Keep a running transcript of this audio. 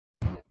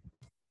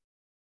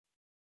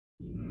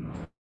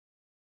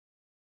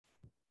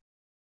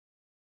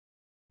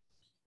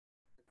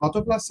গত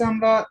ক্লাসে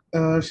আমরা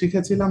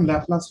শিখেছিলাম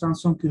ল্যাপ্লাস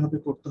ট্রান্সফর্ম কিভাবে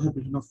করতে হয়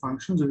বিভিন্ন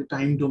ফাংশন যদি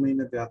টাইম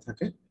ডোমেইনে দেওয়া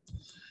থাকে।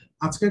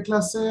 আজকের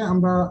ক্লাসে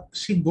আমরা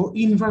শিখব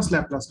ইনভার্স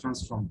ল্যাপ্লাস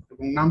ট্রান্সফর্ম,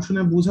 এবং নাম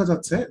শুনে বোঝা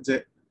যাচ্ছে যে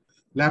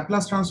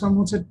ল্যাপ্লাস ট্রান্সফর্ম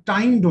হচ্ছে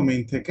টাইম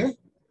ডোমেইন থেকে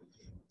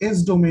এস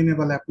ডোমেইনে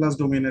বা ল্যাপ্লাস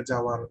ডোমেইনে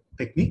যাওয়ার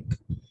টেকনিক।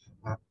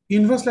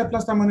 ইনভার্স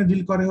ল্যাপ্লাস তার মানে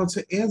ডিল করে হচ্ছে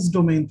এস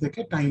ডোমেইন থেকে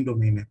টাইম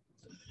ডোমেইনে।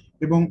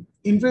 এবং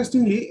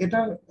ইন্টারেস্টিংলি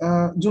এটার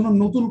জন্য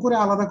নতুন করে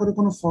আলাদা করে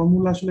কোনো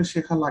ফর্মুলা আসলে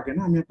শেখা লাগে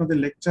না। আমি আপনাদের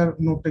লেকচার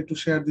নোটটা একটু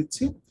শেয়ার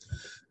দিচ্ছি।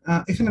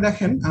 এখানে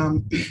দেখেন,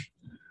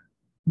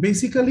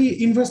 বেসিক্যালি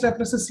ইনভার্স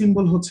ল্যাপ্লাসের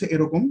সিম্বল হচ্ছে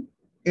এরকম,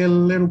 এল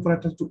এর উপর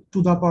একটা টু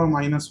দা পাওয়ার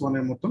 -1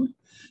 এর মতন।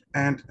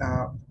 এন্ড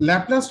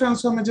ল্যাপ্লাস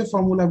ট্রান্সফর্মের যে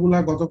ফর্মুলাগুলা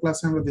গত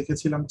ক্লাসে আমরা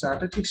দেখেছিলাম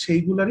চার্টে, ঠিক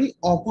সেইগুলারই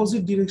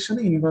অপোজিট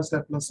ডিরেকশনে ইনভার্স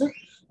ল্যাপ্লাসের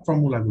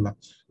ফর্মুলাগুলা।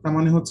 তার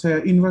মানে হচ্ছে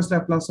ইনভার্স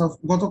ল্যাপ্লাস অফ,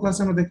 গত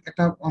ক্লাসে আমরা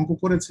একটা অঙ্ক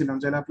করেছিলাম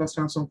যে ল্যাপ্লাস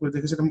ট্রান্সফর্ম করে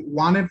দেখেছিলাম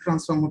 1 এর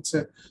ট্রান্সফর্ম হচ্ছে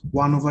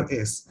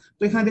 1/s।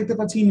 তো এখানে দেখতে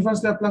পাচ্ছি ইনভার্স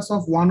ল্যাপ্লাস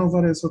অফ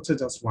 1/s হচ্ছে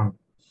জাস্ট 1।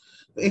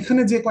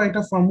 এখানে যে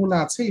কয়েকটা ফর্মুলা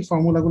আছে এই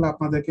ফর্মুলাগুলো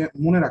আপনাদেরকে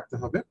মনে রাখতে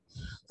হবে।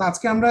 তো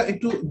আজকে আমরা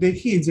একটু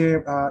দেখি যে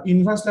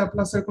ইনভার্স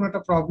ল্যাপ্লাসের কোনো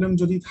একটা প্রবলেম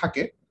যদি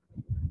থাকে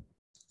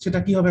সেটা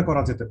কিভাবে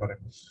করা যেতে পারে।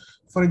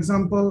 ফর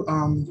এক্সাম্পল,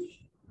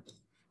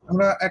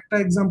 আমরা একটা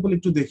এক্সাম্পল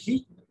একটু দেখি।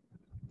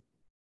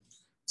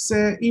 সে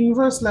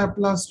ইনভার্স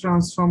ল্যাপ্লাস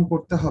ট্রান্সফর্ম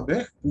করতে হবে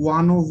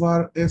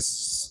 1/s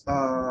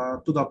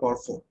টু দা পাওয়ার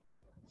 4।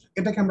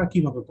 এটাকে আমরা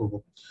কিভাবে করব?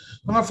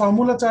 আমরা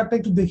ফর্মুলা চার্টটা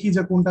একটু দেখি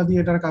যে কোনটা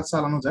দিয়ে এটার কাজ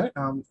চালানো যায়।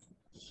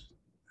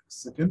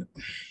 সেকেন্ড,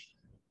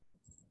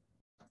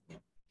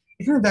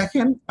 এখানে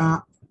দেখেন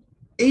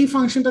এই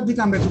ফাংশনটার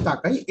দিকে আমরা একটু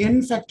তাকাই, n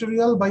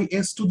factorial by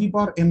s to the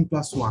power n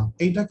plus 1।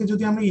 এইটাকে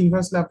যদি আমরা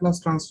ইনভার্স ল্যাপ্লাস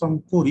ট্রান্সফর্ম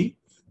করি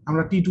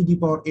আমরা t to the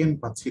power n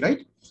পাচ্ছি,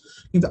 রাইট?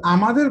 কিন্তু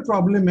আমাদের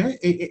প্রবলেমে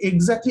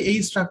এক্স্যাক্টলি এই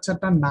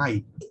স্ট্রাকচারটা নাই।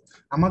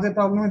 আমাদের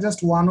প্রবলেমে just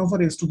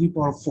 1/s to the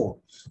power 4।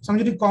 So আমি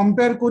যদি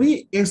কম্পেয়ার করি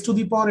s to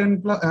the power n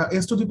plus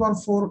s to the পাওয়ার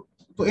 4,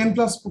 তো n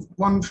প্লাস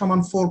 1 সমান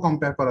 4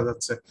 কম্পেয়ার করা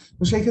যাচ্ছে।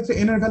 তো সেই ক্ষেত্রে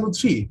n এর ভ্যালু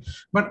 3।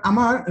 বাট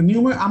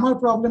আমার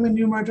প্রবলেমে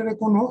নিউমারেটরে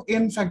কোনো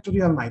n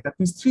ফ্যাক্টোরিয়াল নাই, দ্যাট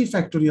মিন্স 3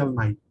 ফ্যাক্টোরিয়াল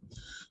নাই।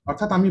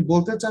 অর্থাৎ আমি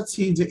বলতে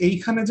চাচ্ছি যে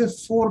এইখানে যে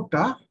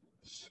 4টা,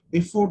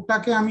 এই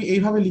 4টাকে আমি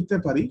এইভাবে লিখতে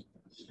পারি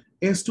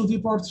s to the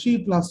power 3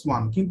 plus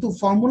 1, কিন্তু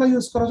ফর্মুলা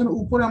ইউজ করার জন্য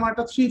উপরে আমার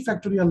একটা 3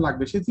 ফ্যাক্টোরিয়াল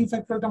লাগবে, সেই 3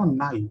 ফ্যাক্টোরিয়ালটা আমার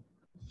নাই।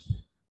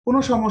 কোনো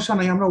সমস্যা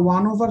নাই, আমরা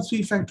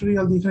 1/3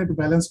 ফ্যাক্টোরিয়াল দিয়ে এখানে একটু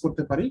ব্যালেন্স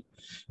করতে পারি।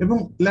 এবং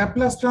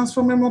ল্যাপ্লাস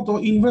ট্রান্সফর্মের মতো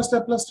ইনভার্স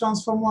ল্যাপ্লাস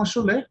ট্রান্সফর্মও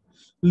আসলে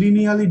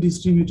লিনিয়ারলি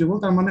ডিস্ট্রিবিউটেবল।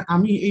 তার মানে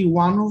আমি এই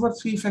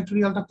 1/3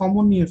 ফ্যাক্টোরিয়ালটা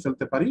কমন নিয়ে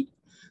ফেলতে পারি,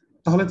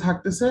 তাহলে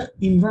থাকতেছে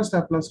inverse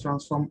Laplace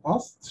transform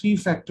of 3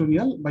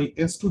 factorial by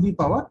s to the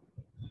power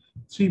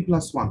 3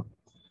 plus 1।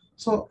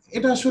 So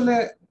এটা আসলে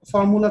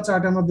ফর্মুলা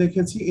চার্টে আমরা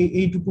দেখেছি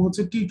এইটুকু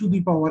হচ্ছে t to the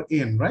power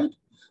n, right?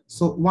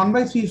 So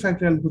 1/3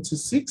 factorial হচ্ছে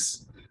 6,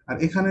 আর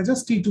এখানে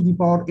just t to the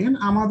power n,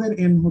 আমাদের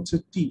n হচ্ছে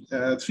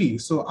 3।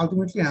 সো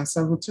আলটিমেটলি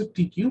অ্যান্সার হচ্ছে t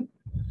কিউব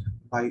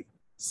বাই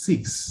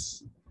 6।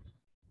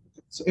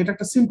 সো এটা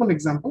একটা সিম্পল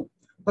এক্সাম্পল,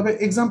 তবে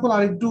এক্সাম্পল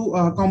আর একটু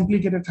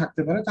কমপ্লিকেটেড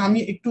থাকতে পারে। তো আমি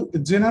একটু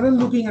জেনারেল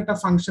লুকিং একটা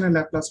ফাংশনের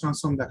ল্যাপ্লাস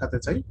ট্রান্সফর্ম দেখাতে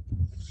চাই।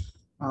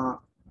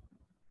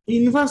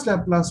 ইনভার্স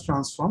ল্যাপ্লাস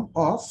ট্রান্সফর্ম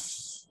অফ,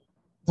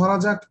 ধরা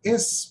যাক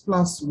s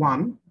plus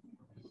 1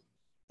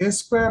 s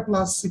square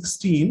plus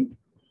 16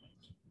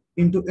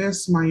 into s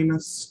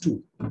minus 2,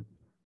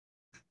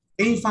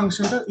 এই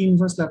ফাংশনটা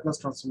ইনভার্স ল্যাপ্লাস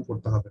ট্রান্সফর্ম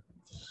করতে হবে।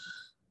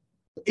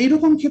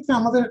 এইরকম ক্ষেত্রে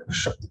আমাদের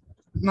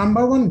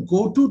নাম্বার 1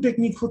 গো টু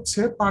টেকনিক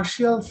হচ্ছে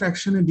পার্শিয়াল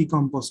ফ্র্যাকশনে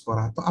ডিকম্পোজ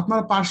করা। তো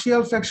আপনারা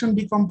পার্শিয়াল ফ্র্যাকশন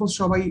ডিকম্পোজ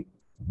সবাই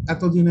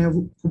এতদিনে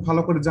খুব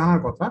ভালো করে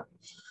জানার কথা।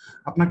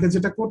 আপনাকে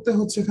যেটা করতে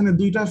হচ্ছে, এখানে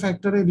দুইটা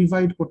ফ্যাক্টরে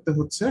ডিভাইড করতে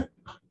হচ্ছে।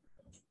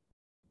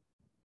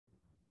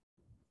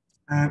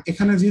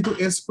 এখানে যেহেতু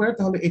a স্কয়ার,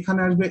 তাহলে এখানে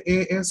আসবে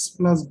as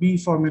প্লাস b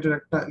ফরম্যাটের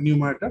একটা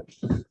নিউমারেটর।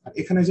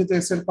 এখানে যেহেতু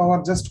s এর পাওয়ার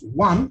জাস্ট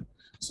 1,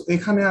 সো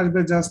এখানে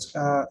আসবে জাস্ট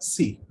c।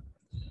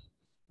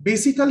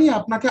 বেসিক্যালি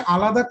আপনাকে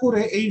আলাদা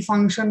করে এই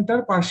ফাংশনটার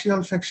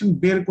পার্শিয়াল ফ্র্যাকশন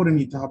বের করে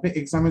নিতে হবে।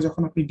 এক্সামে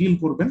যখন আপনি ডিল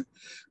করবেন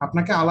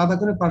আপনাকে আলাদা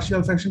করে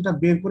পার্শিয়াল ফ্র্যাকশনটা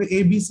বের করে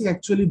abc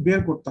অ্যাকচুয়ালি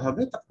বের করতে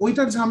হবে।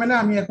 ওইটার ঝামেলা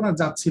আমি এখন আর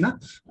যাচ্ছি না,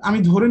 আমি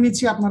ধরে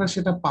নিচ্ছি আপনারা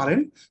সেটা পারেন।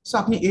 সো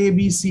আপনি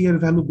abc এর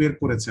ভ্যালু বের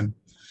করেছেন।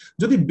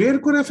 যদি বের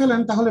করে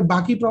ফেলেন তাহলে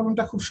বাকি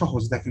প্রবলেমটা খুব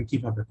সহজ। দেখেন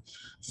কিভাবে।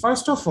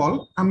 ফার্স্ট অফ অল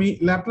আমি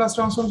ল্যাপ্লাস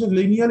ট্রান্সফর্ম যে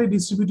লিনিয়ারলি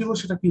ডিস্ট্রিবিউটেবল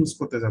সেটাকে ইউজ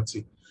করতে যাচ্ছি।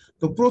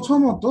 তো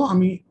প্রথমত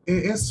আমি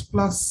as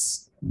plus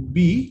b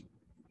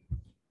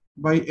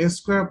by s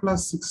square plus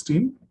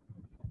 16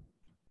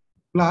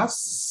 plus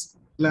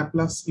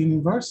Laplace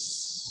inverse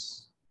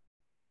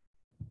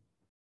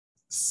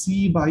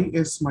c by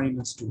s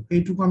minus 2,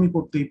 এইটুকু আমি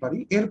করতেই পারি।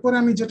 এরপরে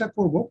আমি যেটা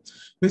করব,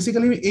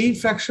 বেসিক্যালি আমি এই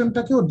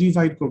ফ্র্যাকশনটাকেও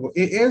ডিভাইড করব,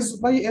 as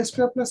by s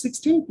square plus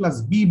 16 plus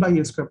b by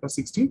s square plus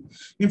 16।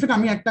 In fact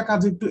আমি একটা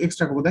কাজ একটু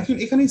এক্সট্রা করব। দেখেন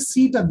এখানে c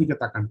টার দিকে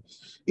তাকান,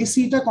 এই c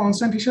টা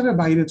কনস্ট্যান্ট হিসেবে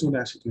বাইরে চলে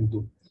আসে কিন্তু।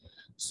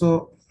 So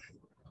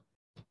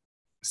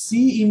c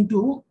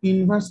into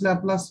inverse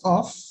Laplace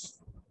of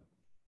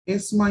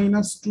s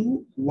minus 2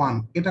 1,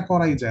 এটা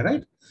করাই যায়,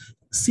 রাইট?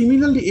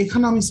 সিমিলারলি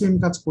এখানে আমি সেম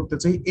কাজ করতে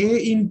চাই, a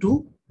into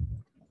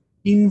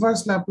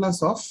inverse Laplace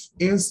of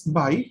s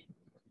by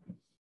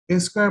a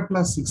square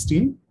plus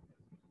 16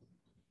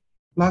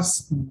 plus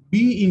b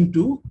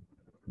into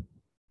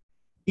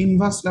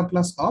inverse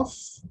Laplace of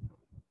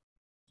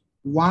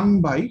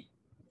 1 by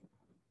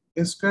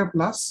a square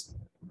plus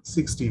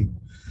 16.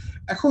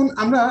 এখন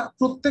আমরা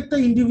প্রত্যেকটা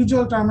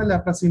ইন্ডিভিজুয়াল টার্মের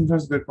ল্যাপ্লাস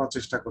ইনভার্স বের করার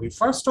চেষ্টা করি।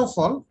 ফার্স্ট অফ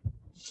অল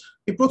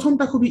এই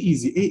প্রথমটা খুবই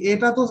ইজি,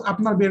 এটা তো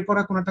আপনার বের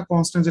করা কোন একটা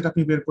কনস্ট্যান্ট যেটা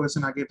আপনি বের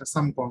করেছেন আগে, এটা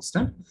সাম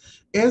constant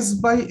s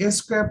by s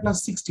square plus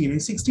 16।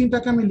 এই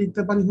 16টাকে আমি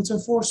লিখতে পারি হচ্ছে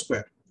 4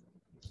 স্কয়ার,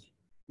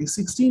 এই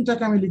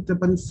 16টাকে আমি লিখতে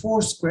পারি 4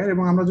 স্কয়ার।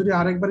 এবং আমরা যদি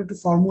আরেকবার একটু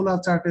ফর্মুলা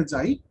চার্টে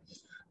যাই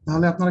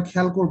তাহলে আপনারা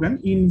খেয়াল করবেন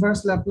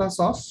inverse Laplace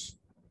of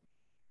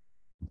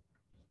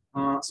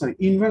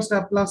inverse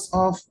Laplace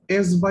of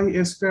s by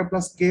s square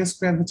plus k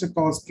square হচ্ছে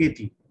cos kt।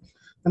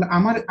 তাহলে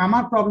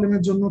আমার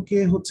প্রবলেমের জন্য k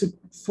হচ্ছে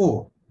 4,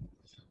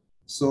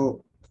 সো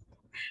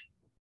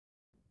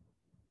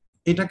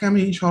এটাকে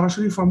আমি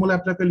সরাসরি ফর্মুলা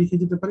অ্যাপ্লাই করে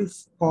লিখে দিতে পারি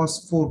cos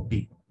 4t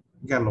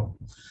গেল।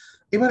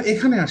 এবার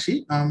এখানে আসি,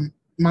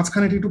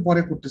 মাঝখানে একটু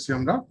পরে করতেছি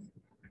আমরা।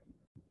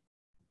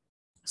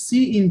 c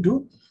into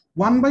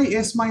 1 by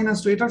s minus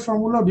 2, এটার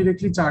ফর্মুলা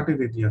ডিরেক্টলি চার্টে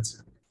রেডি আছে।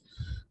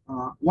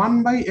 1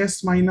 বাই s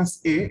মাইনাস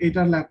a,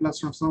 এটার ল্যাপ্লাস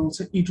ট্রান্সফর্ম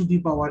হচ্ছে e to the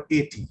power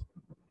at,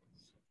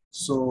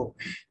 so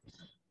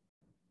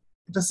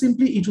এটা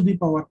simply e to the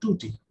power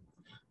 2t।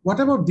 What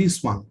about this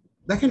one?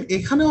 দেখেন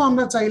এখানেও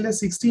আমরা চাইলে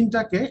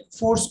 16টাকে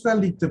 4 স্কয়ার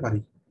লিখতে পারি,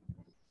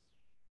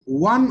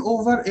 1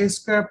 over a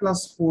square plus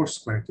 4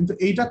 square. কিন্তু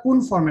এইটা কোন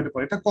ফরম্যাটে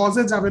পড়ে? এটা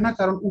কজে যাবে না,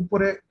 কারণ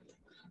উপরে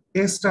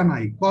s টা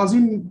নাই।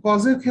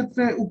 কজের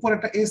ক্ষেত্রে উপরে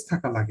একটা s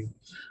থাকা লাগে,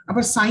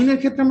 আবার সাইনের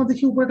ক্ষেত্রে আমরা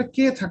দেখি উপরে একটা k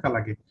থাকা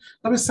লাগে।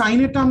 তবে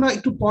সাইনেরটা আমরা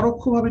একটু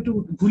পরোক্ষভাবে একটু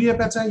ঘুরিয়ে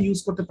পেঁচায় ইউজ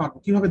করতে পারবো।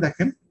 কিভাবে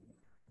দেখেন,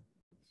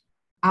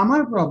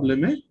 আমার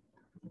প্রবলেমে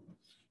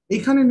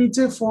এখানে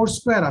নিচে 4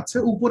 স্কয়ার আছে,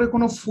 উপরে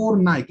কোনো 4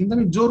 নাই, কিন্তু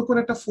আমি জোর করে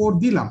একটা 4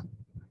 দিলাম,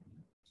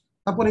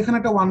 তারপর এখানে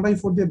একটা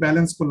 1/4 দিয়ে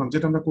ব্যালেন্স করলাম,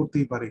 যেটা আমরা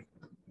করতেই পারি।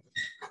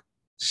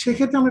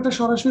 সেক্ষেত্রে আমরা এটা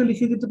সরাসরি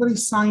লিখে দিতে পারি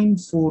sin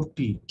 4t।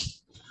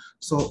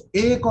 So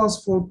a cos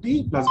 4t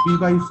plus b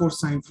by 4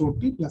 sin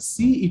 4t plus c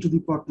e to the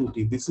power 2t,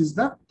 this is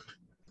the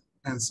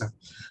answer.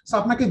 So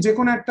আপনাকে যে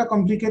কোনো একটা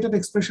কমপ্লিকেটেড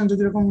এক্সপ্রেশন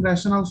যদি এরকম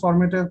রেশনাল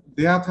ফরম্যাটে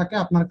দেয়া থাকে,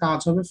 আপনার কাজ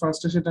হবে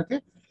ফার্স্টে সেটাকে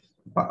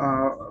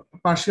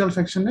পার্শিয়াল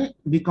ফ্র্যাকশনে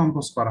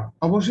ডিকম্পোজ করা।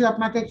 অবশ্যই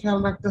আপনাকে খেয়াল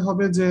রাখতে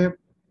হবে যে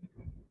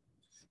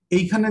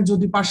এইখানে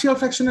যদি পার্শিয়াল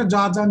ফ্র্যাকশনের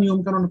যা যা নিয়ম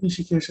কানুন আপনি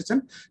শিখে এসেছেন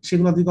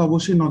সেগুলোর দিকে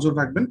অবশ্যই নজর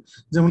রাখবেন।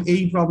 যেমন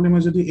এই প্রবলেমে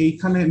যদি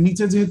এইখানে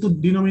নিচে যেহেতু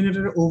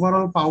denominator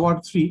overall power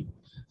 3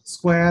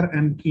 square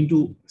and into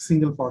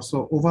single power, so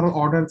overall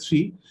order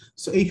 3,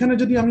 so এইখানে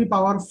যদি আমি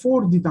পাওয়ার 4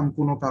 দিতাম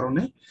কোনো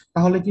কারণে,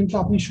 তাহলে কিন্তু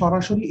আপনি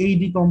সরাসরি এই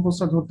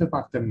ডিকম্পোজটা ধরতে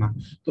পারতেন না।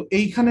 তো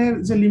এইখানে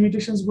যে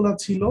লিমিটেশনস গুলো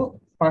ছিল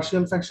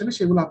পার্শিয়াল ফ্র্যাকশনে,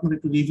 সেগুলো আপনারা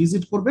একটু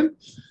রিভিজিট করবেন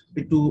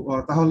একটু,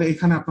 তাহলে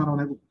এখানে আপনার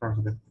অনেক উপকার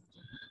হবে।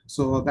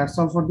 So that's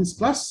all for this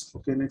class.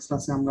 Okay, next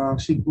class আমরা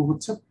শিখবো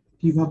হচ্ছে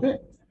কিভাবে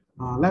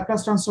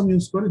ল্যাপ্লাস ট্রান্সফর্ম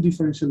ইউজ করে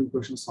ডিফারেনশিয়াল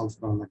ইকুয়েশন সলভ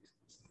করা লাগে।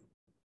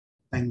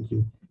 Thank you.